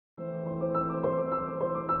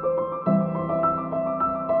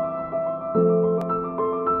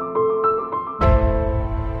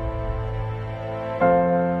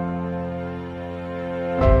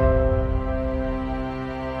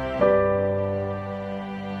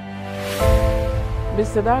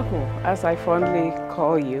Mr. Darko, as I fondly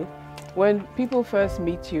call you, when people first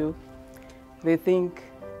meet you, they think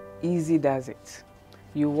easy does it.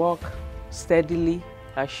 You walk steadily,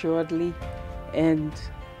 assuredly, and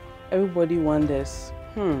everybody wonders,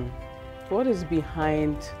 what is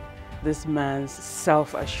behind this man's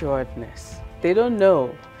self-assuredness? They don't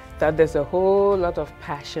know that there's a whole lot of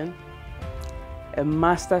passion, a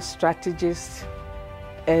master strategist,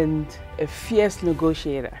 and a fierce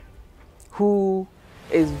negotiator who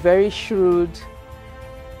is very shrewd,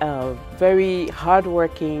 very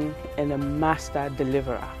hardworking, and a master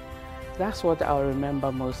deliverer. That's what I'll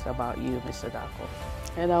remember most about you, Mr. Darko,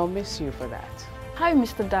 and I'll miss you for that. Hi,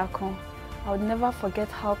 Mr. Darko. I would never forget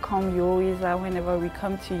how calm you always are whenever we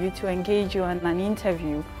come to you to engage you on an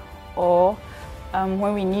interview or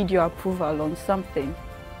when we need your approval on something.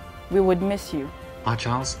 We would miss you. Hi,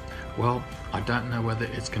 Charles. Well, I don't know whether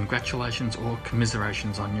it's congratulations or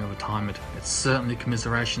commiserations on your retirement. It's certainly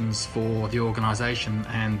commiserations for the organisation,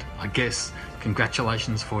 and I guess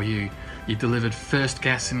congratulations for you. You delivered first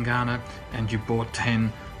gas in Ghana and you bought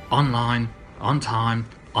 10 online, on time,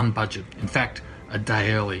 on budget. In fact, a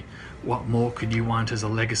day early. What more could you want as a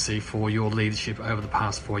legacy for your leadership over the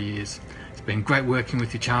past 4 years? It's been great working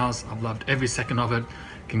with you, Charles. I've loved every second of it.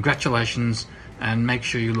 Congratulations, and make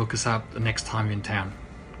sure you look us up the next time you're in town.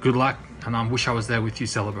 Good luck, and I wish I was there with you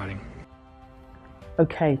celebrating.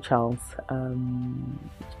 Okay, Charles,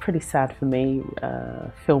 it's pretty sad for me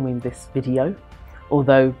filming this video,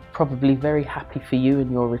 although probably very happy for you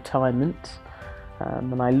in your retirement.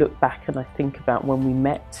 And I look back and I think about when we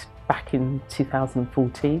met back in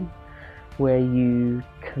 2014, where you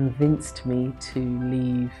convinced me to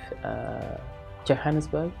leave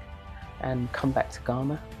Johannesburg and come back to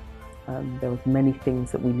Ghana. There were many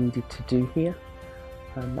things that we needed to do here.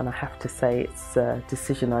 And I have to say it's a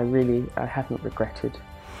decision I haven't regretted.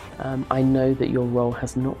 I know that your role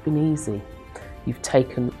has not been easy. You've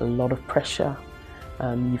taken a lot of pressure.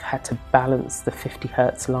 You've had to balance the 50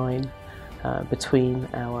 hertz line between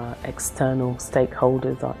our external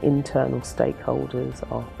stakeholders, our internal stakeholders,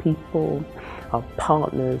 our people, our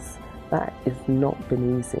partners. That has not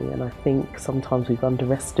been easy, and I think sometimes we've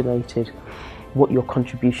underestimated what your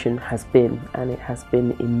contribution has been, and it has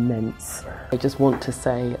been immense. I just want to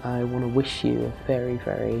say I want to wish you a very,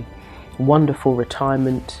 very wonderful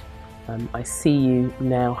retirement. I see you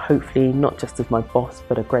now, hopefully, not just as my boss,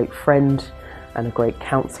 but a great friend and a great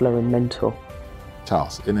counsellor and mentor.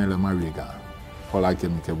 Charles, enele mariga, hola ke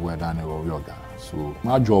mike bua dane wo yoga. So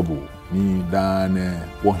my job ni dane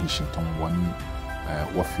wo hishiton woni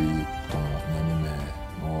wo fi ton nyani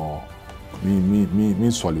me no me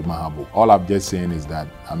solid mahabo. All I'm just saying is that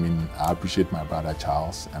I appreciate my brother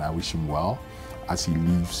Charles and I wish him well as he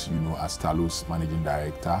leaves, as Tullow's managing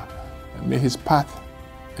director. May his path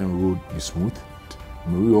and road be smooth.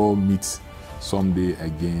 May we all meet someday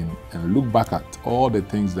again and look back at all the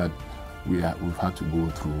things that we've had to go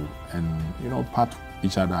through and pat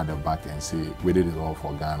each other at the back and say we did it all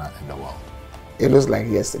for Ghana and the world. It looks like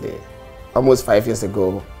yesterday, almost 5 years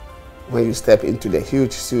ago, when you step into the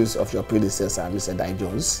huge shoes of your predecessor, Mr. Dai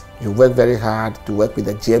Jones. You worked very hard to work with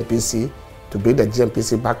the GMPC, to bring the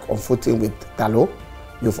GMPC back on footing with Tullow.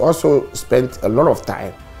 You've also spent a lot of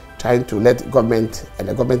time trying to let government and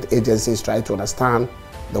the government agencies try to understand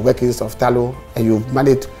the workings of Tullow, and you've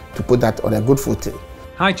managed to put that on a good footing.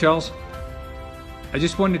 Hi, Charles. I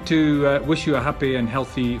just wanted to wish you a happy and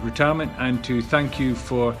healthy retirement and to thank you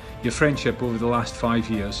for your friendship over the last 5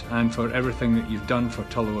 years and for everything that you've done for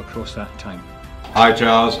Tullow across that time. Hi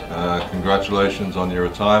Charles, congratulations on your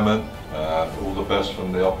retirement. All the best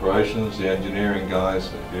from the operations, the engineering guys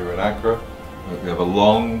here in Accra. We have a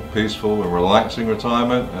long, peaceful and relaxing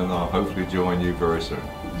retirement, and I'll hopefully join you very soon.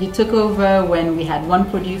 You took over when we had one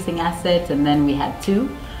producing asset and then we had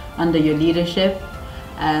two under your leadership.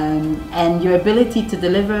 And your ability to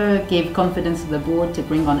deliver gave confidence to the board to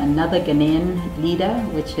bring on another Ghanaian leader,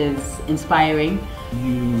 which is inspiring.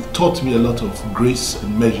 You've taught me a lot of grace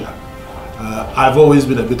and measure. I've always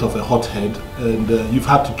been a bit of a hothead, and you've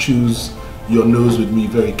had to choose your nose with me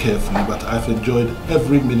very carefully, but I've enjoyed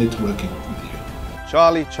every minute working with you.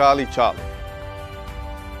 Charlie, Charlie, Charlie.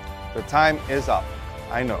 The time is up.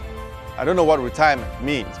 I know. I don't know what retirement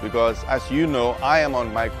means because, as you know, I am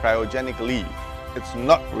on my cryogenic leave. It's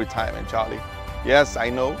not retirement, Charlie. Yes, I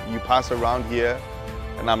know you pass around here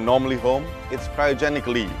and I'm normally home. It's cryogenic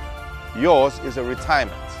leave. Yours is a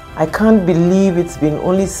retirement. I can't believe it's been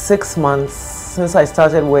only 6 months since I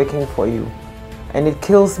started working for you. And it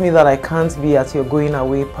kills me that I can't be at your going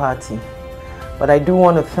away party. But I do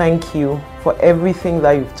want to thank you for everything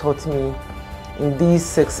that you've taught me in these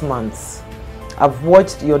 6 months. I've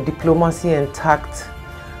watched your diplomacy and tact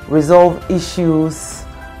resolve issues,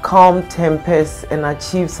 calm tempers, and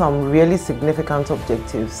achieve some really significant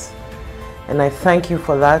objectives. And I thank you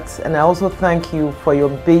for that, and I also thank you for your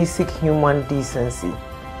basic human decency.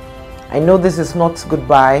 I know this is not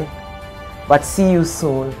goodbye, but see you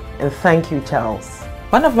soon, and thank you, Charles.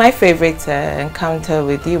 One of my favorite encounter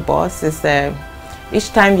with you, boss, is each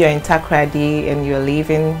time you're in Takoradi and you're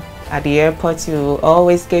leaving at the airport, you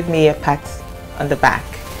always give me a pat on the back.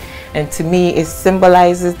 And to me, it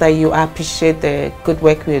symbolizes that you appreciate the good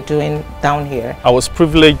work we're doing down here. I was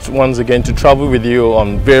privileged once again to travel with you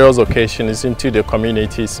on various occasions into the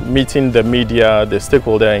communities, meeting the media, the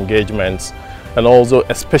stakeholder engagements, and also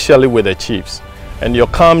especially with the chiefs. And your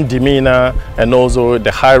calm demeanor and also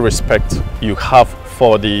the high respect you have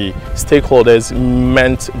for the stakeholders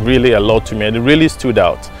meant really a lot to me, and it really stood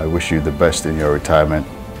out. I wish you the best in your retirement.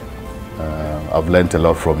 I've learned a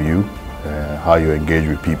lot from you. How you engage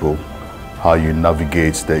with people, how you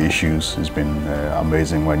navigate the issues. It's been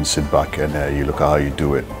amazing when you sit back and you look at how you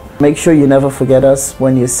do it. Make sure you never forget us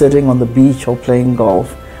when you're sitting on the beach or playing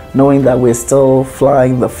golf, knowing that we're still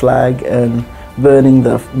flying the flag and burning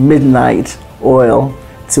the midnight oil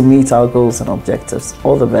to meet our goals and objectives.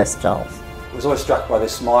 All the best, Charles. I was always struck by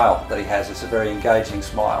this smile that he has. It's a very engaging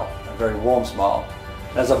smile, a very warm smile.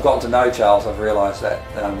 And as I've gotten to know Charles, I've realised that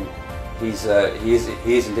he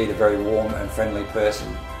is indeed a very warm and friendly person.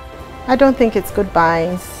 I don't think it's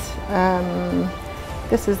goodbyes.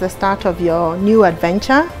 This is the start of your new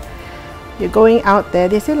adventure. You're going out there.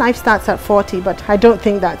 They say life starts at 40, but I don't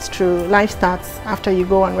think that's true. Life starts after you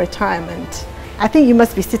go on retirement. I think you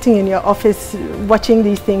must be sitting in your office watching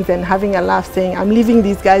these things and having a laugh saying, I'm leaving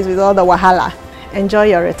these guys with all the wahala. Enjoy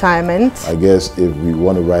your retirement. I guess if we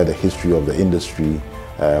want to write a history of the industry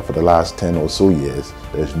for the last 10 or so years,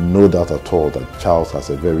 there's no doubt at all that Charles has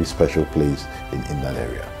a very special place in that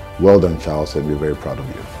area. Well done, Charles, and we're very proud of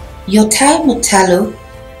you. Your time with Tullow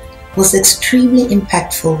was extremely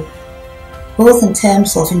impactful, both in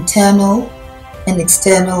terms of internal and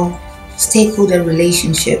external stakeholder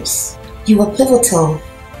relationships. You were pivotal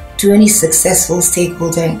to any successful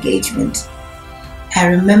stakeholder engagement. I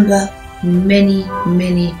remember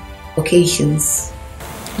many occasions.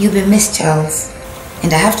 You'll be missed, Charles.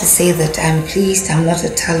 And I have to say that I'm pleased I'm not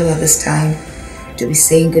at Tullow at this time to be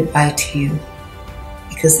saying goodbye to you,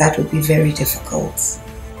 because that would be very difficult.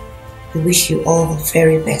 We wish you all the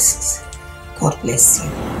very best. God bless you.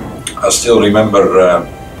 I still remember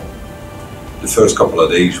the first couple of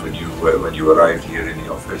days when you arrived here in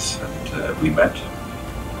the office and we met.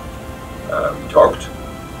 We talked,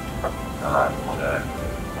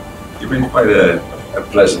 and you made quite a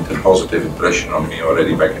pleasant and positive impression on me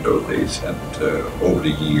already back in those days, and over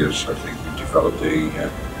the years I think we developed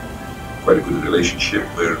quite a good relationship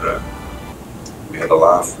where we had a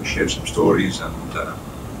laugh, we shared some stories, and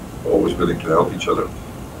always willing to help each other.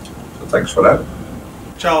 So thanks for that.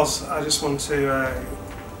 Charles, I just want to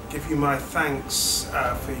give you my thanks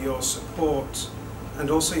for your support and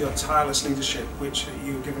also your tireless leadership which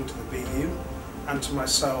you've given to the BU and to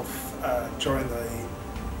myself during the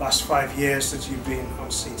last 5 years that you've been on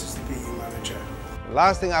seat as the BU manager.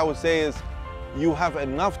 Last thing I would say is you have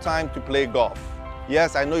enough time to play golf.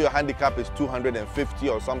 Yes, I know your handicap is 250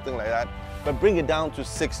 or something like that, but bring it down to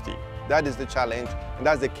 60. That is the challenge, and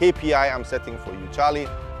that's the KPI I'm setting for you. Charlie,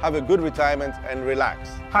 have a good retirement and relax.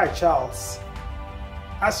 Hi, Charles.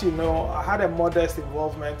 As you know, I had a modest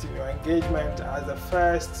involvement in your engagement as the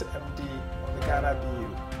first MD of the Ghana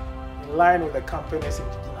BU, in line with the company's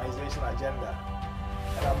indigenization agenda.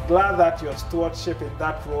 And I'm glad that your stewardship in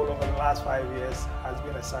that role over the last 5 years has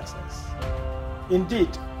been a success. Indeed,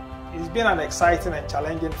 it's been an exciting and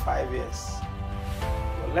challenging 5 years.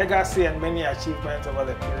 Your legacy and many achievements over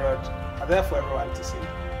the period are there for everyone to see.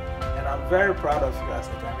 And I'm very proud of you as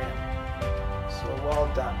a Ghanaian. So well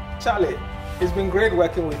done. Charlie, it's been great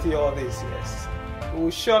working with you all these years. We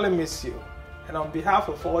will surely miss you. And on behalf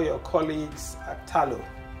of all your colleagues at Tullow,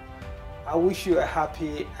 I wish you a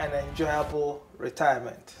happy and enjoyable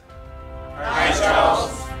retirement. Hi,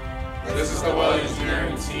 Charles. This is the Well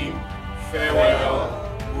Engineering team. Farewell.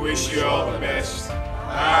 We wish you all the best.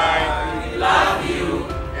 I love you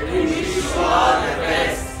and we wish